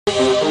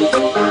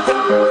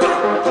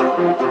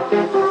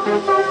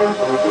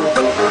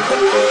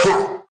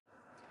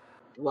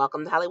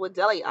Welcome to Hollywood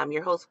Deli. I'm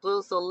your host,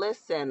 Blue. So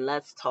listen,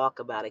 let's talk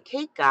about it.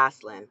 Kate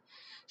Gosselin,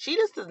 she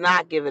just does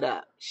not give it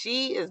up.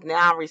 She is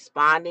now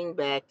responding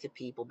back to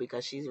people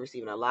because she's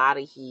receiving a lot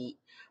of heat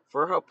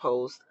for her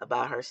post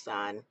about her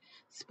son,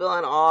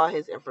 spilling all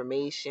his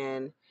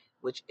information,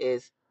 which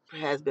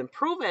has been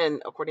proven,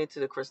 according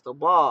to the Crystal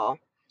Ball,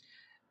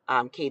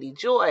 Katie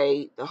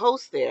Joy, the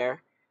host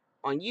there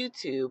on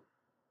YouTube,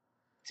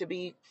 to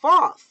be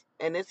false.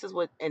 And this is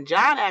and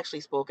John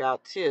actually spoke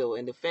out too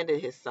and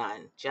defended his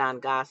son, John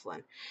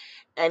Gosselin.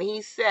 And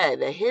he said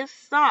that his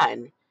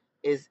son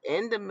is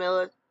in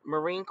the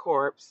Marine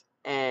Corps,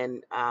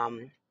 and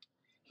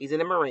he's in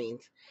the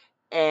Marines,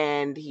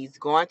 and he's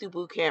going through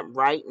boot camp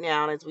right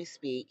now as we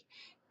speak,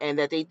 and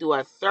that they do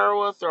a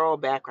thorough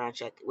background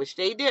check, which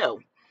they do.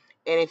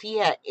 And if he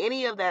had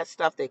any of that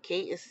stuff that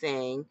Kate is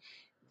saying,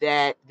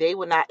 that they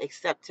would not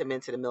accept him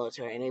into the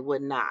military, and they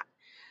would not.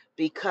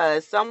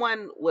 Because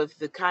someone with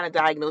the kind of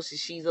diagnosis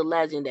she's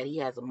alleging, that he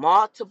has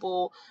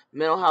multiple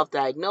mental health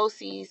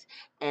diagnoses,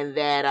 and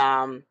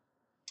that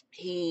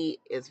he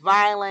is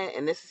violent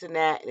and this and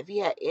that. And if he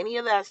had any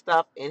of that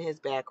stuff in his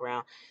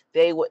background,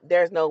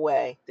 there's no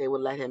way they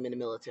would let him in the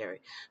military.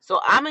 So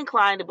I'm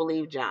inclined to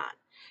believe John.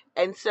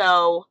 And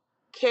so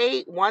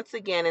Kate, once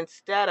again,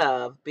 instead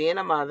of being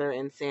a mother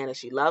and saying that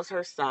she loves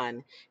her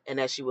son and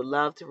that she would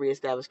love to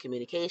reestablish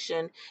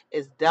communication,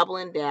 is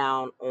doubling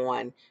down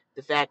on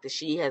the fact that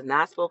she has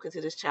not spoken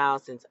to this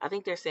child since, I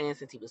think they're saying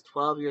since he was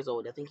 12 years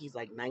old. I think he's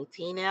like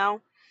 19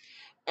 now.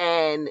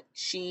 And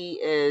she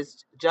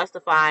is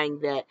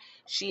justifying that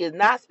she is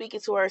not speaking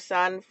to her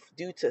son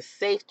due to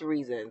safety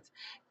reasons.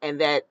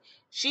 And that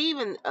she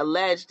even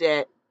alleged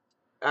that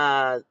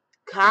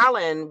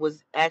Colin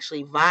was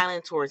actually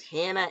violent towards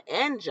Hannah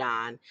and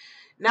John.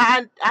 Now,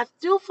 I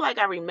do feel like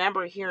I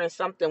remember hearing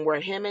something where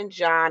him and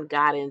John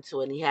got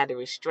into it and he had to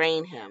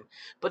restrain him.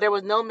 But there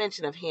was no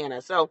mention of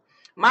Hannah. So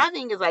my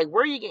thing is like,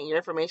 where are you getting your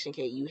information,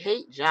 Kate? You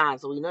hate John,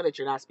 so we know that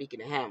you're not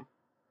speaking to him.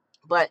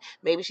 But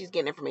maybe she's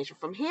getting information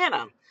from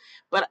Hannah.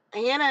 But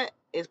Hannah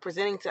is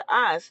presenting to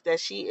us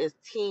that she is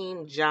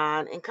team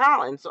John and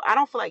Colin. So I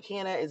don't feel like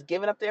Hannah is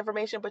giving up the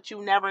information, but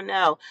you never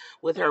know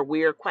with her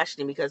weird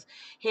questioning, because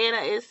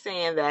Hannah is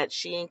saying that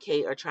she and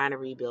Kate are trying to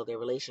rebuild their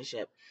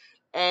relationship.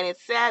 And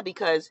it's sad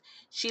because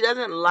she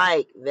doesn't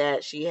like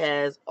that she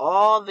has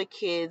all the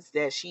kids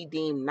that she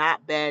deemed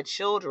not bad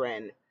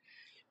children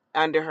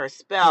under her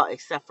spell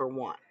except for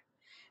one.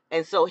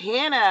 And so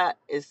Hannah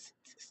is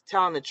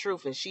telling the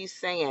truth, and she's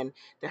saying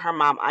that her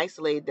mom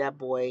isolated that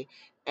boy.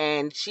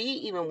 And she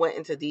even went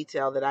into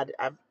detail that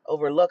I've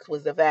overlooked,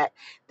 was the fact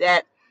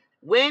that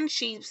when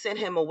she sent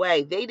him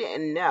away, they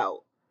didn't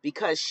know,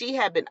 because she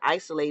had been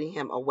isolating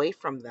him away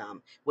from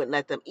them, wouldn't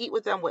let them eat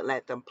with them, wouldn't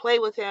let them play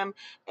with him,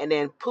 and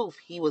then poof,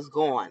 he was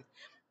gone.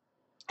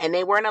 And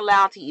they weren't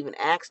allowed to even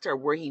ask her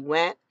where he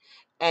went.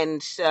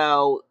 And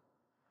so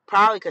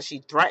probably because she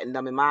threatened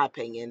them, in my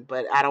opinion,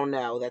 but I don't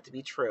know that to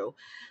be true.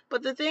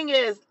 But the thing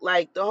is,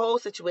 like, the whole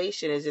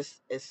situation is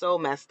so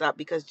messed up,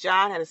 because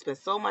John had to spend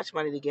so much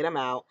money to get him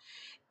out,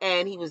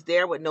 and he was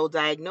there with no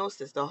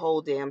diagnosis the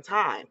whole damn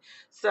time.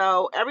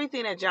 So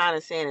everything that John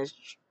is saying has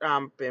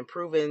been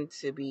proven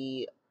to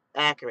be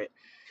accurate.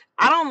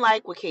 I don't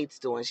like what Kate's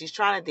doing. She's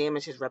trying to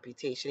damage his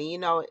reputation. And, you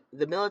know,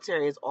 the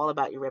military is all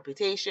about your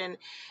reputation.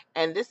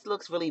 And this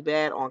looks really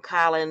bad on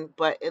Colin,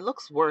 but it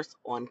looks worse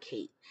on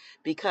Kate,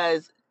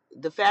 because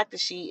the fact that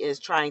she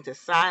is trying to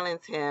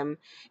silence him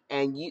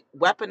and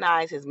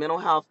weaponize his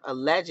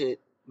alleged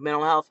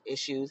mental health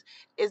issues,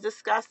 is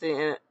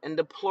disgusting and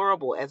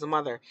deplorable as a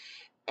mother.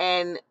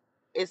 And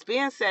it's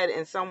being said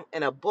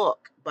in a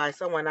book by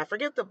someone, I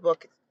forget the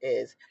book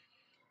is,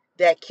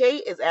 that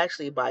Kate is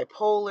actually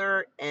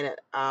bipolar and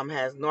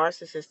has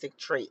narcissistic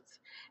traits.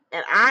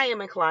 And I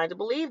am inclined to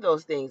believe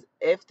those things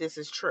if this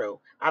is true.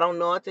 I don't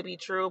know it to be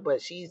true,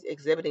 but she's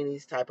exhibiting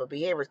these type of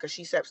behaviors because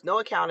she accepts no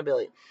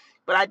accountability.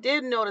 But I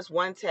did notice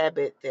one tad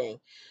bit thing.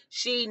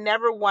 She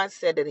never once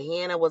said that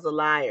Hannah was a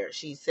liar.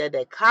 She said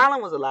that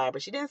Colin was a liar,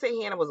 but she didn't say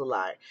Hannah was a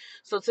liar.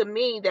 So to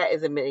me, that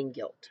is admitting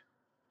guilt.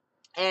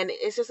 And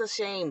it's just a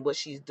shame what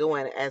she's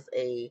doing as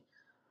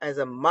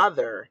a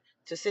mother,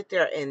 to sit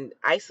there and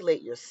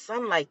isolate your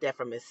son like that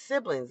from his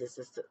siblings. It's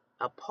just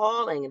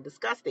appalling and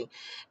disgusting.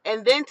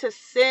 And then to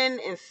send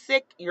and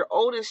sick your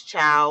oldest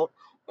child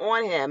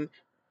on him,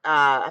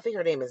 I think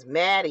her name is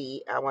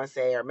Maddie, I want to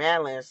say, or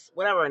Madeline,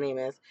 whatever her name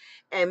is,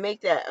 and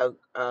make that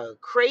a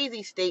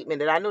crazy statement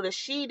that I know that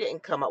she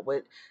didn't come up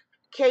with.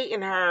 Kate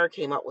and her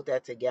came up with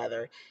that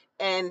together.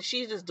 And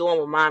she's just doing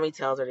what mommy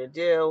tells her to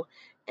do.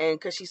 And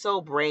because she's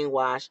so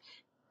brainwashed.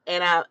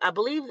 And I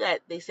believe that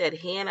they said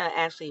Hannah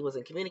actually was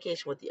in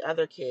communication with the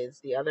other kids,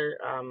 the other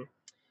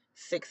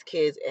 6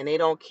 kids, and they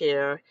don't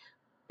care.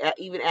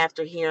 Even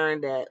after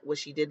hearing that what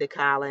she did to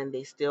Colin,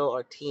 they still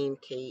are team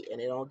Kate, and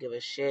they don't give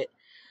a shit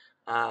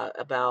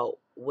about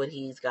what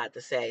he's got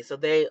to say. So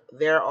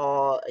they're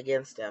all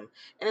against him.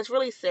 And it's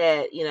really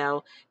sad, you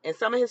know. And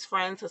some of his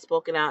friends have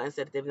spoken out and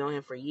said that they've known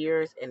him for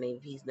years, and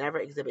he's never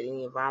exhibited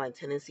any violent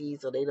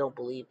tendencies, so they don't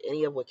believe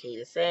any of what Kate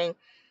is saying.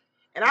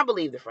 And I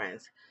believe the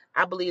friends.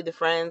 I believe the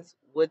friends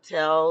would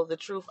tell the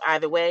truth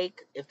either way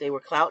if they were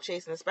clout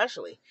chasing,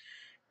 especially.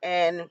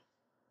 And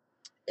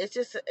it's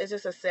just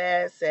a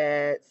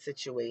sad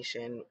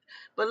situation.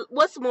 But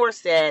what's more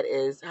sad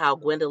is how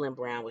Gwendolyn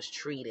Brown was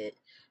treated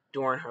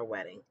during her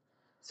wedding.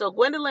 So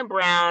Gwendolyn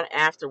Brown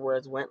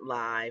afterwards went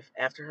live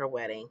after her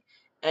wedding,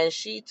 and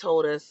she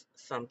told us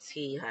some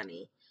tea,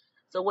 honey.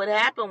 So what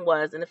happened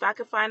was, and if I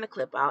could find the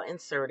clip, I'll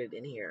insert it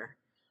in here.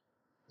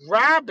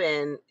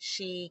 Robyn,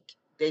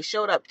 they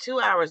showed up 2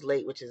 hours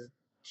late, which is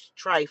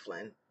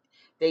trifling.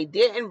 They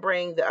didn't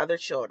bring the other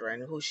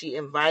children who she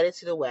invited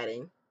to the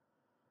wedding,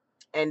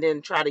 and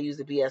then try to use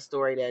the BS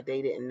story that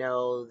they didn't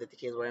know that the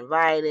kids were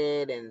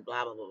invited and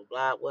blah, blah, blah,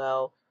 blah.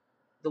 Well,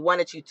 the one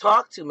that you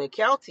talked to,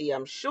 McKelty,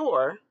 I'm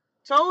sure,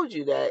 told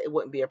you that it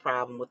wouldn't be a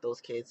problem with those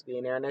kids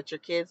being there and that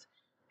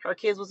her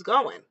kids was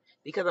going.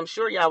 Because I'm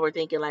sure y'all were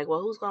thinking like,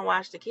 well, who's going to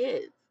watch the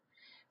kids?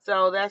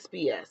 So that's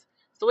BS.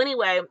 So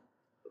anyway,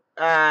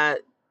 not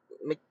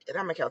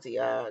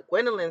McKelty,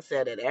 Gwendolyn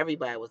said that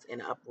everybody was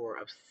in an uproar,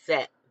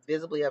 upset,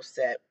 visibly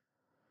upset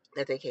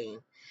that they came.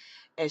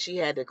 And she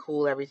had to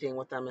cool everything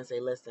with them and say,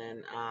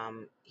 listen,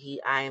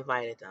 I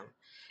invited them.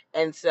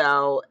 And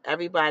so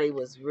everybody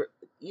was,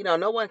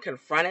 no one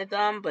confronted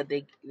them, but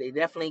they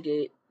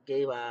definitely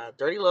gave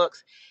dirty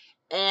looks,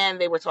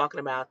 and they were talking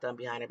about them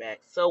behind their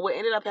backs. So what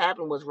ended up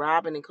happening was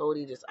Robyn and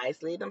Cody just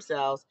isolated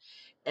themselves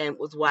and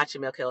was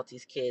watching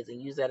McKelty's kids and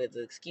used that as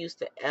an excuse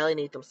to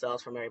alienate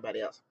themselves from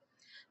everybody else.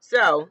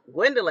 So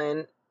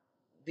Gwendolyn,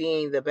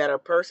 being the better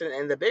person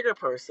and the bigger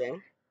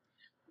person,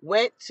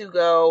 went to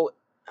go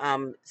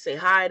say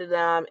hi to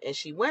them, and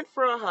she went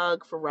for a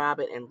hug for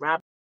Robyn, and Robyn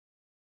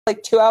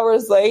like 2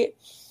 hours late,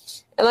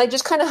 and like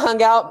just kind of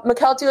hung out.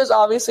 McKelty was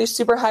obviously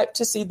super hyped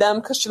to see them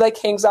because she like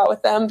hangs out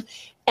with them,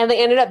 and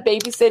they ended up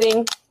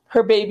babysitting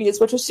her babies,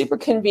 which was super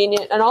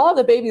convenient, and all of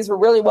the babies were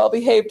really well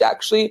behaved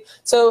actually.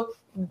 So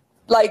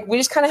like we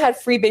just kind of had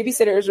free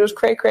babysitters. It was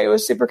cray. It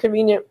was super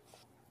convenient.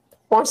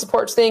 More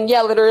supports thing,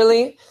 yeah,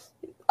 literally.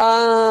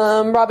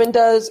 Robyn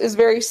is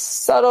very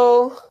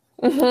subtle.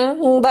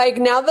 Like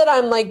now that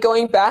I'm like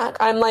going back,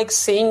 I'm like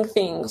seeing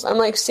things. I'm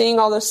like seeing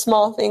all the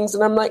small things,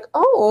 and I'm like,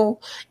 oh,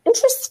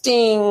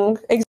 interesting.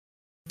 It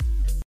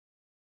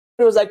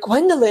was like,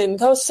 Gwendolyn,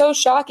 that was so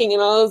shocking.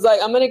 And I was like,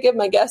 I'm gonna give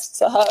my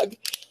guests a hug.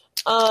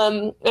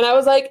 And I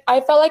was like,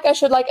 I felt like I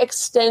should like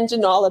extend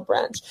an olive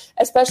branch,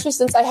 especially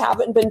since I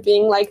haven't been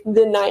being like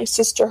the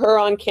nicest to her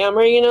on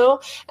camera, And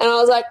I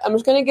was like, I'm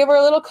just going to give her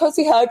a little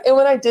cozy hug. And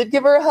when I did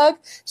give her a hug,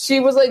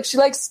 she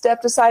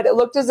stepped aside. It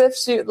looked as if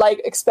she like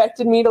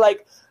expected me to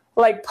like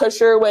push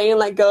her away and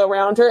like go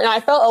around her. And I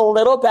felt a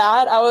little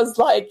bad. I was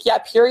like, yeah,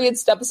 period,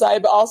 step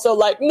aside. But also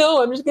like,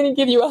 no, I'm just going to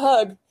give you a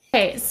hug.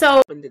 Okay,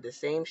 so did the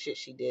same shit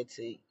she did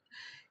to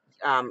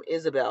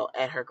Isabel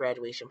at her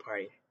graduation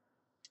party.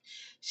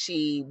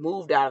 She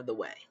moved out of the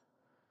way.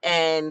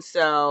 And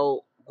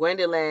so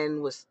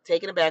Gwendolyn was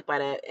taken aback by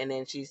that. And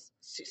then she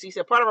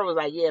said, part of her was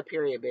like, yeah,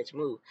 period, bitch,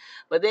 move.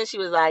 But then she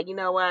was like, you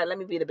know what? Let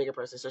me be the bigger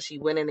person. So she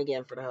went in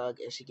again for the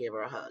hug, and she gave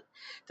her a hug.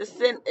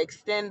 To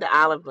extend the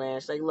olive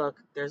branch, like, look,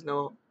 there's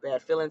no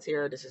bad feelings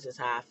here. This is just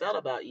how I felt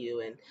about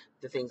you and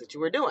the things that you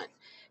were doing.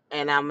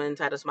 And I'm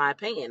entitled to my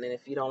opinion. And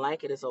if you don't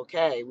like it, it's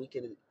okay. We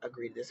can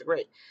agree to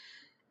disagree.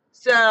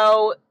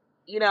 So,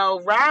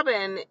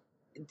 Robyn,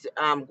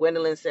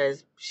 Gwendolyn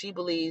says she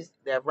believes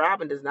that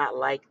Robyn does not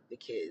like the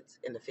kids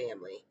in the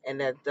family, and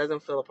that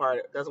doesn't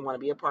want to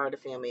be a part of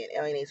the family, and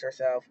alienates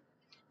herself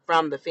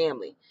from the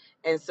family.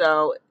 And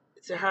so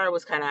to her, it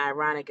was kind of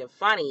ironic and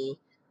funny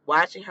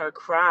watching her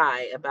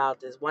cry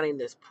about wanting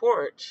this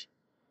porch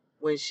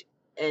when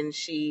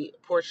she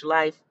porch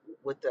life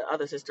with the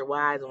other sister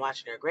wives and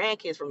watching her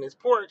grandkids from this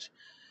porch,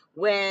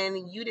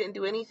 when you didn't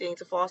do anything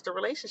to foster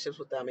relationships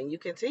with them, and you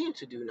continue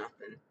to do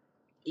nothing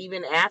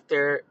even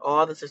after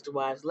all the sister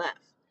wives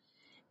left.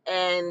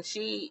 And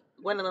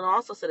Gwendolyn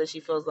also said that she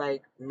feels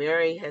like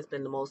Mary has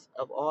been the most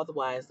of all the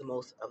wives,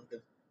 has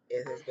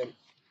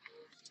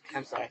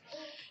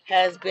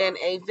been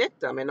a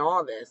victim in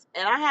all this.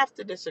 And I have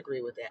to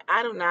disagree with that.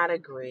 I do not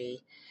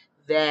agree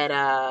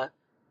that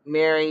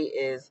Mary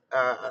is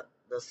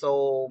the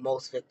sole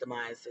most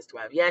victimized sister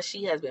wife. Yes,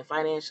 she has been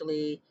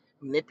financially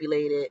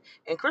manipulated.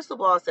 And Crystal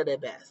Ball said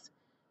it best,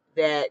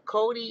 that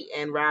Cody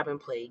and Robyn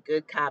played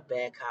good cop,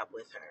 bad cop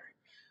with her.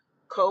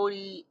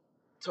 Cody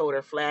told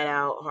her flat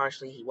out,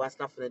 harshly, he wants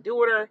nothing to do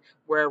with her,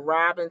 where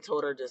Robyn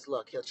told her, just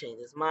look, he'll change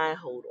his mind,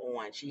 hold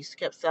on. She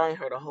kept selling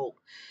her the hope.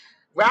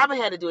 Robyn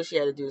had to do what she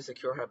had to do to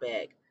secure her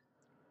bag.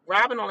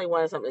 Robyn only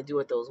wanted something to do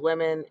with those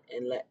women,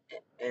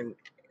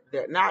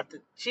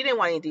 she didn't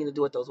want anything to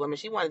do with those women.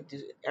 She wanted to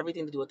do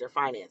everything to do with their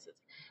finances.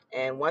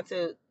 And once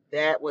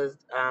that was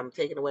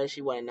taken away,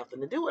 she wanted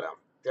nothing to do with them.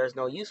 There's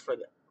no use for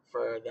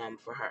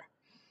her.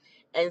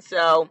 And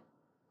so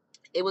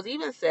it was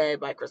even said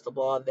by Crystal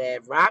Ball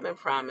that Robyn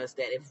promised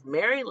that if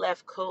Mary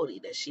left Cody,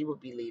 that she would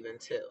be leaving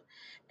too.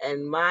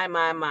 And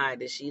my,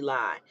 did she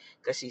lie?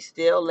 Because she's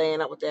still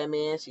laying up with that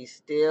man. She's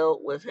still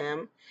with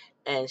him,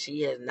 and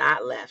she has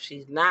not left.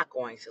 She's not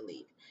going to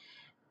leave.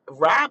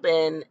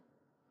 Robyn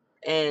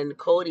and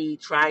Cody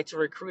tried to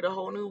recruit a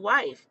whole new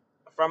wife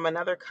from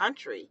another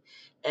country.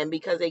 And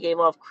because they gave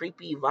off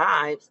creepy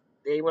vibes,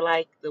 they were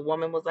like, the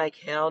woman was like,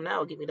 hell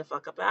no, get me the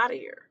fuck up out of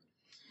here.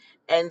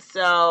 And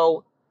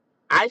so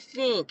I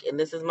think, and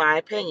this is my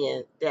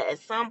opinion, that at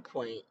some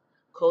point,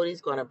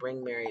 Cody's going to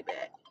bring Mary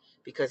back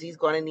because he's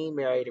going to need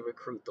Mary to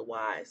recruit the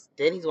wives.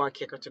 Then he's going to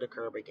kick her to the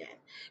curb again.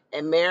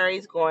 And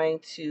Mary's going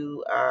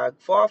to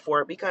fall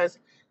for it because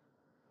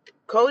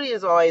Cody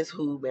is always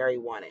who Mary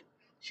wanted.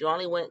 She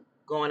only went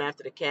going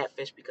after the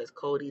catfish because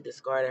Cody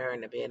discarded her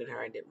and abandoned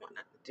her and didn't want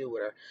nothing to do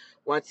with her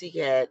once he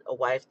had a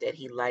wife that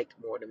he liked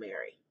more than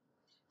Mary.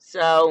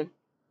 So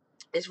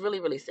it's really,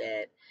 really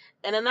sad.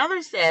 And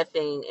another sad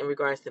thing in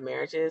regards to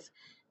marriages,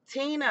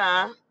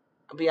 Tina,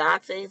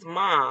 Beyonce's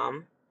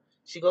mom,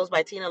 she goes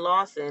by Tina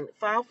Lawson,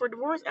 filed for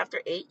divorce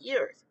after 8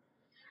 years.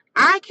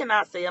 I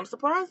cannot say I'm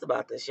surprised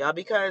about this, y'all,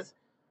 because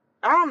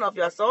I don't know if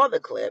y'all saw the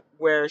clip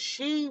where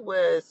she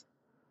was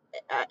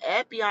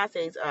at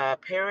Beyonce's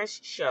Paris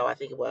show, I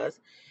think it was,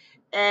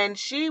 and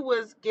she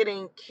was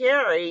getting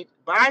carried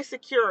by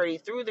security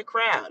through the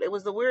crowd. It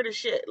was the weirdest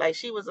shit. Like,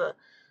 she was a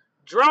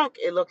drunk,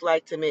 it looked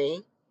like to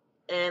me.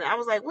 And I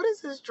was like, what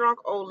is this drunk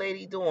old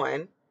lady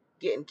doing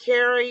getting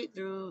carried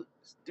through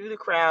the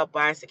crowd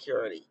by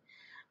security?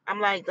 I'm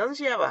like, doesn't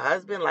she have a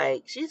husband?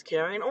 Like, she's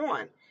carrying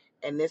on.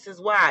 And this is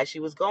why she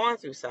was going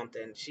through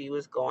something. She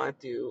was going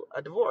through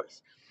a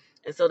divorce.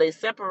 And so they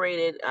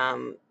separated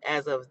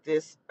as of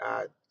this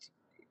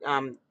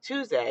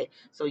Tuesday.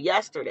 So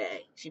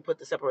yesterday, she put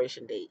the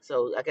separation date.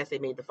 So I guess they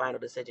made the final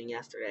decision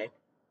yesterday.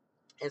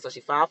 And so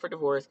she filed for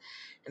divorce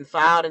and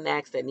filed an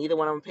act that neither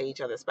one of them pay each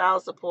other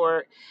spousal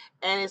support.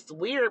 And it's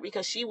weird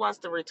because she wants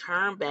to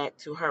return back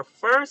to her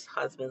first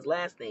husband's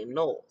last name,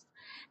 Knowles.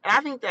 And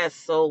I think that's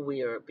so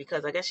weird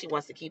because I guess she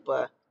wants to keep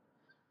a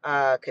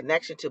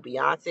connection to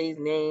Beyonce's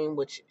name,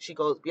 which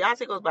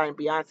Beyonce goes by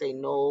Beyonce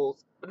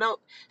Knowles. But no,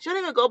 she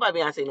don't even go by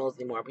Beyonce Knowles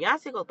anymore.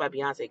 Beyonce goes by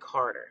Beyonce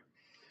Carter.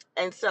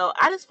 And so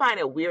I just find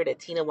it weird that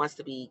Tina wants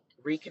to be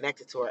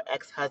reconnected to her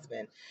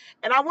ex-husband.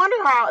 And I wonder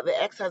how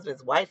the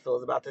ex-husband's wife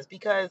feels about this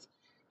because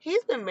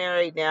he's been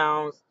married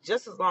now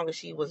just as long as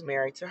she was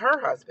married to her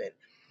husband.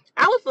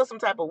 I would feel some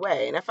type of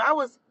way. And if I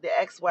was the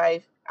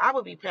ex-wife, I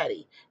would be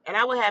petty. And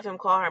I would have him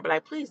call her and be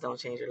like, please don't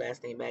change your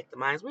last name back to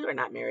mine. We are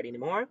not married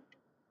anymore.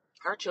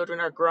 Her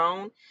children are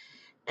grown.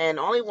 And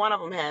only one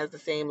of them has the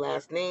same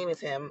last name as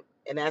him.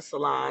 And that's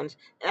Solange.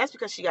 And that's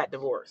because she got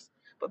divorced.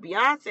 But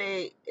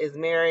Beyonce is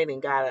married and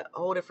got a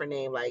whole different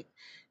name. Like,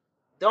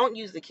 don't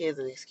use the kids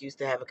as an excuse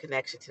to have a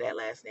connection to that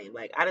last name.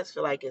 Like, I just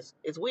feel like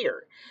it's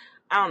weird.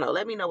 I don't know.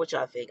 Let me know what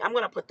y'all think. I'm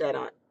going to put that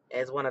on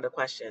as one of the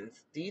questions.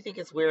 Do you think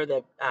it's weird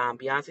that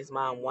Beyonce's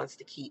mom wants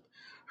to keep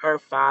her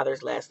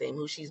father's last name,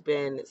 who she's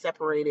been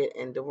separated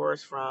and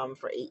divorced from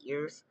for 8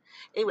 years?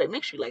 Anyway,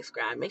 make sure you like,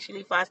 subscribe. Make sure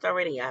you leave 5-star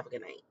rating. Y'all have a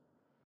good night.